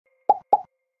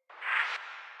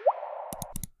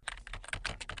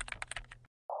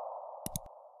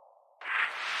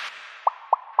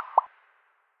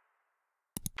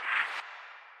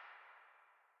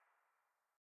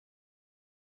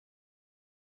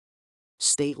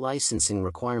State licensing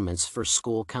requirements for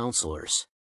school counselors.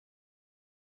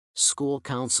 School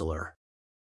counselor.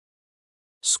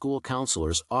 School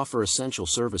counselors offer essential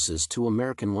services to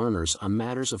American learners on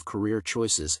matters of career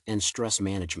choices and stress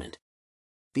management.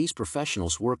 These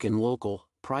professionals work in local,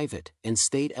 private, and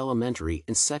state elementary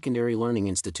and secondary learning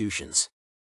institutions.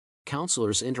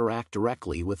 Counselors interact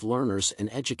directly with learners and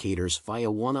educators via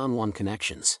one-on-one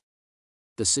connections.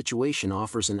 The situation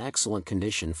offers an excellent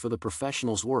condition for the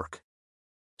professional's work.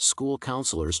 School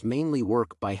counselors mainly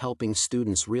work by helping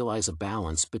students realize a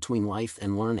balance between life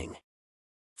and learning.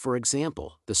 For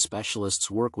example, the specialists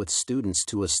work with students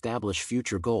to establish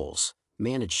future goals,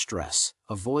 manage stress,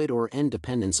 avoid or end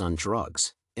dependence on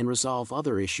drugs, and resolve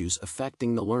other issues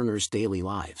affecting the learner's daily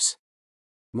lives.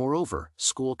 Moreover,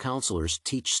 school counselors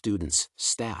teach students,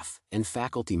 staff, and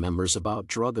faculty members about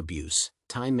drug abuse,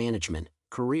 time management,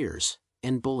 careers,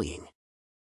 and bullying.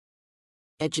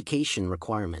 Education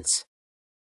requirements.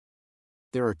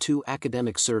 There are 2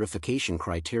 academic certification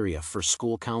criteria for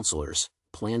school counselors,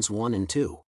 Plans 1 and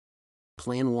 2.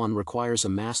 Plan 1 requires a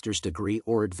master's degree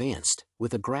or advanced,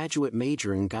 with a graduate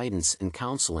major in guidance and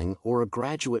counseling or a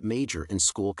graduate major in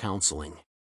school counseling.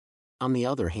 On the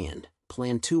other hand,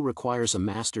 Plan 2 requires a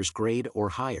master's grade or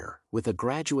higher, with a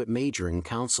graduate major in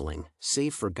counseling,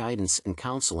 save for guidance and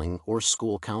counseling or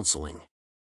school counseling.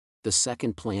 The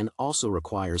second plan also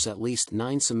requires at least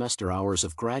 9 semester hours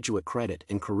of graduate credit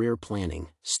in career planning,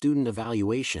 student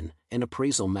evaluation, and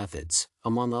appraisal methods,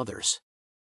 among others.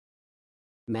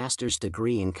 Master's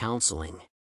degree in counseling.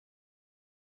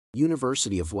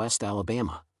 University of West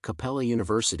Alabama, Capella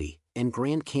University, and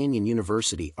Grand Canyon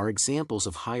University are examples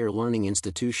of higher learning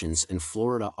institutions in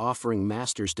Florida offering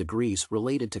master's degrees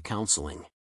related to counseling.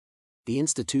 The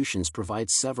institutions provide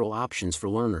several options for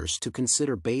learners to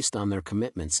consider based on their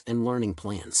commitments and learning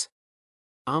plans.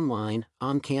 Online,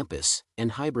 on-campus,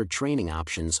 and hybrid training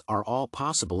options are all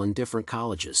possible in different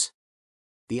colleges.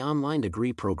 The online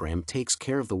degree program takes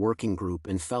care of the working group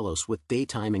and fellows with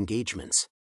daytime engagements.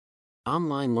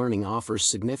 Online learning offers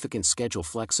significant schedule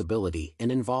flexibility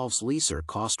and involves lesser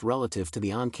cost relative to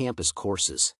the on-campus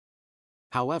courses.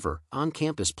 However,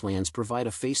 on-campus plans provide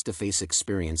a face-to-face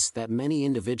experience that many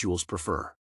individuals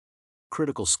prefer.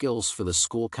 Critical skills for the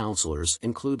school counselors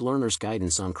include learners'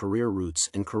 guidance on career routes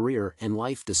and career and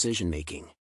life decision-making.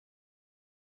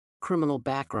 Criminal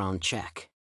background check.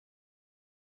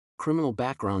 Criminal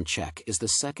background check is the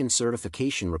second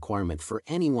certification requirement for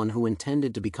anyone who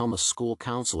intended to become a school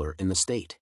counselor in the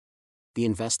state. The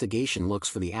investigation looks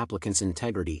for the applicant's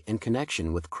integrity and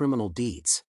connection with criminal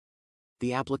deeds.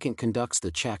 The applicant conducts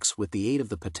the checks with the aid of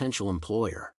the potential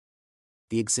employer.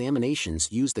 The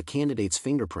examinations use the candidate's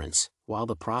fingerprints, while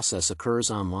the process occurs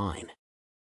online.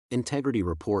 Integrity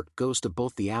report goes to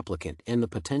both the applicant and the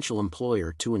potential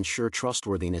employer to ensure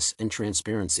trustworthiness and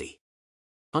transparency.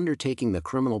 Undertaking the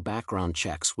criminal background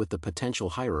checks with the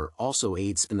potential hirer also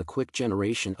aids in the quick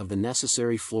generation of the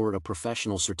necessary Florida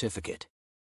professional certificate.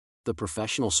 The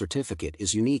professional certificate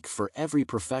is unique for every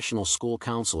professional school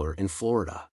counselor in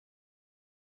Florida.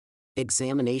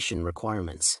 Examination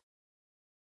requirements.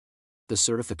 The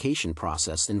certification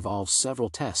process involves several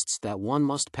tests that one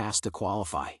must pass to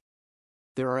qualify.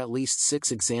 There are at least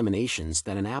 6 examinations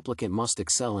that an applicant must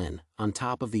excel in, on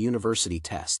top of the university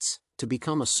tests, to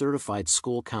become a certified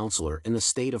school counselor in the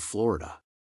state of Florida.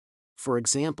 For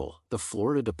example, the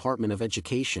Florida Department of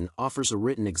Education offers a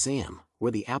written exam,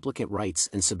 where the applicant writes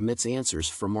and submits answers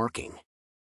for marking.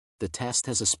 The test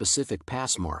has a specific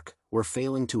pass mark, where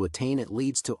failing to attain it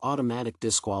leads to automatic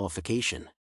disqualification.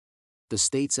 The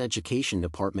state's Education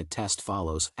Department test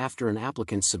follows after an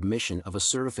applicant's submission of a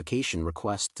certification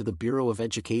request to the Bureau of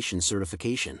Education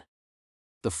Certification.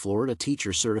 The Florida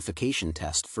Teacher Certification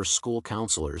Test for School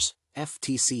Counselors,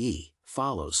 FTCE,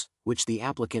 follows, which the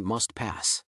applicant must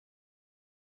pass.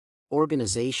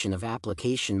 Organization of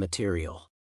application material.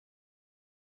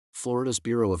 Florida's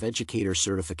Bureau of Educator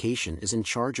Certification is in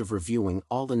charge of reviewing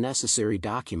all the necessary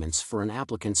documents for an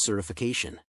applicant's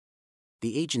certification.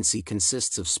 The agency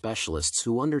consists of specialists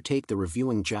who undertake the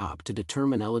reviewing job to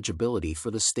determine eligibility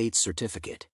for the state's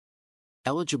certificate.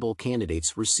 Eligible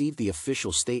candidates receive the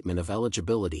official statement of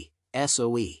eligibility,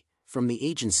 SOE, from the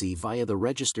agency via the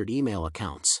registered email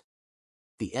accounts.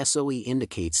 The SOE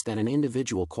indicates that an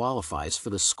individual qualifies for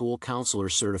the school counselor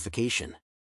certification.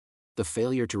 The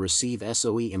failure to receive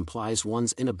SOE implies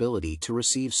one's inability to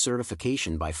receive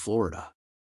certification by Florida.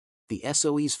 The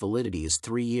SOE's validity is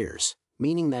 3 years,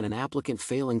 meaning that an applicant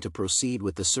failing to proceed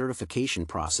with the certification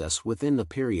process within the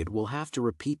period will have to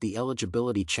repeat the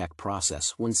eligibility check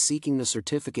process when seeking the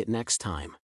certificate next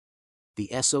time. The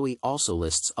SOE also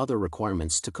lists other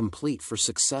requirements to complete for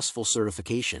successful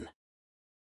certification.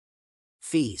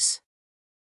 Fees.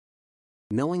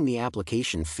 Knowing the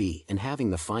application fee and having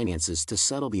the finances to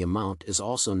settle the amount is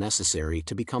also necessary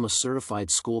to become a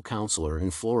certified school counselor in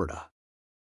Florida.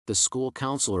 The school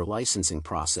counselor licensing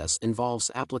process involves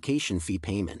application fee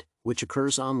payment, which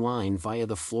occurs online via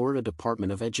the Florida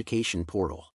Department of Education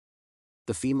portal.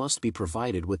 The fee must be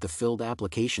provided with the filled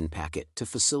application packet to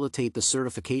facilitate the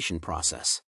certification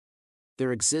process.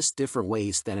 There exist different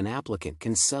ways that an applicant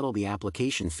can settle the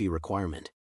application fee requirement.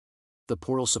 The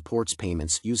portal supports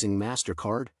payments using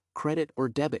MasterCard, credit or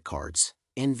debit cards,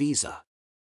 and Visa.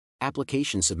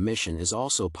 Application submission is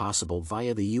also possible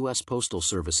via the U.S. Postal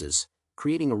Services,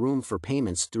 creating a room for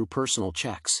payments through personal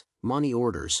checks, money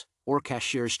orders, or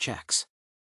cashier's checks.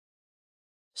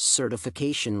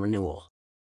 Certification renewal.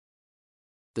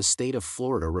 The state of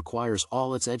Florida requires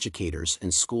all its educators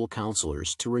and school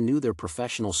counselors to renew their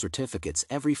professional certificates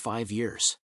every 5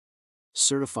 years.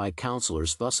 Certified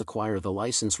counselors thus acquire the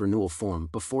license renewal form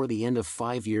before the end of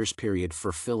 5 years period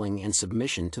for filling and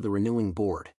submission to the renewing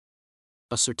board.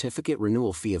 A certificate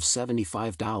renewal fee of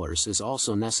 $75 is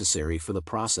also necessary for the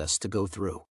process to go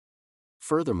through.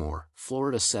 Furthermore,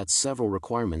 Florida sets several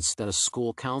requirements that a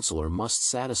school counselor must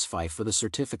satisfy for the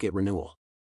certificate renewal.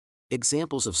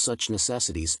 Examples of such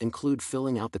necessities include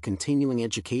filling out the continuing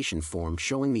education form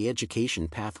showing the education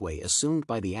pathway assumed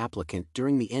by the applicant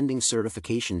during the ending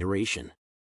certification duration.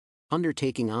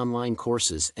 Undertaking online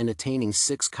courses and attaining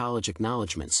 6 college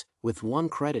acknowledgments, with 1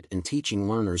 credit in teaching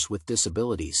learners with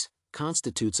disabilities,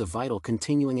 constitutes a vital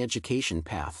continuing education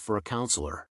path for a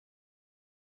counselor.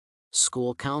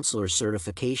 School counselor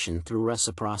certification through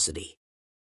reciprocity.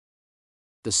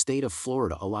 The state of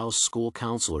Florida allows school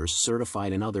counselors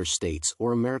certified in other states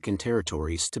or American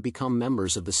territories to become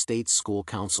members of the state's school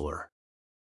counselor.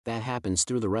 That happens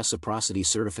through the reciprocity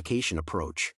certification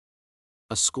approach.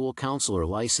 A school counselor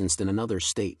licensed in another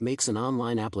state makes an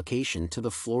online application to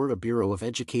the Florida Bureau of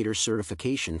Educator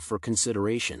Certification for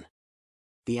consideration.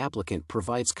 The applicant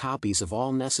provides copies of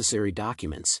all necessary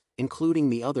documents,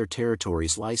 including the other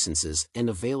territories' licenses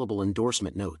and available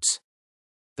endorsement notes.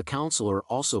 The counselor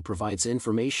also provides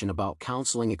information about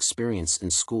counseling experience in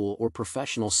school or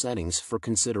professional settings for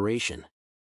consideration.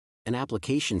 An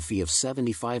application fee of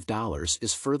 $75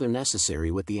 is further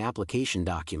necessary with the application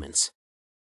documents.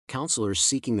 Counselors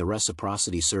seeking the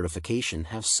reciprocity certification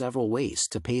have several ways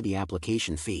to pay the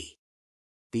application fee.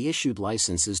 The issued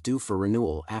license is due for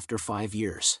renewal after 5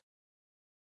 years.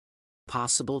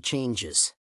 Possible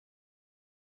changes.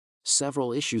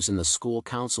 Several issues in the school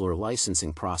counselor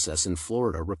licensing process in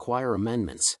Florida require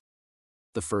amendments.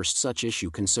 The first such issue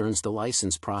concerns the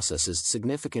license process's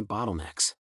significant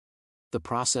bottlenecks. The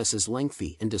process is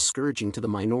lengthy and discouraging to the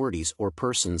minorities or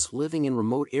persons living in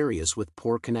remote areas with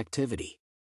poor connectivity.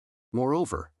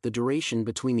 Moreover, the duration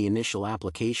between the initial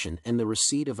application and the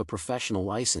receipt of a professional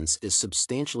license is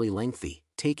substantially lengthy,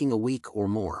 taking a week or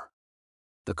more.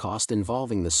 The cost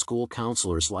involving the school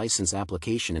counselor's license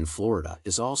application in Florida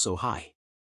is also high.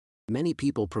 Many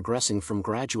people progressing from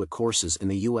graduate courses in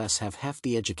the U.S. have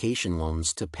hefty education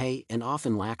loans to pay and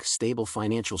often lack stable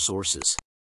financial sources.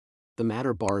 The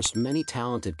matter bars many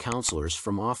talented counselors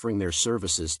from offering their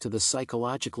services to the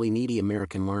psychologically needy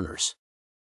American learners.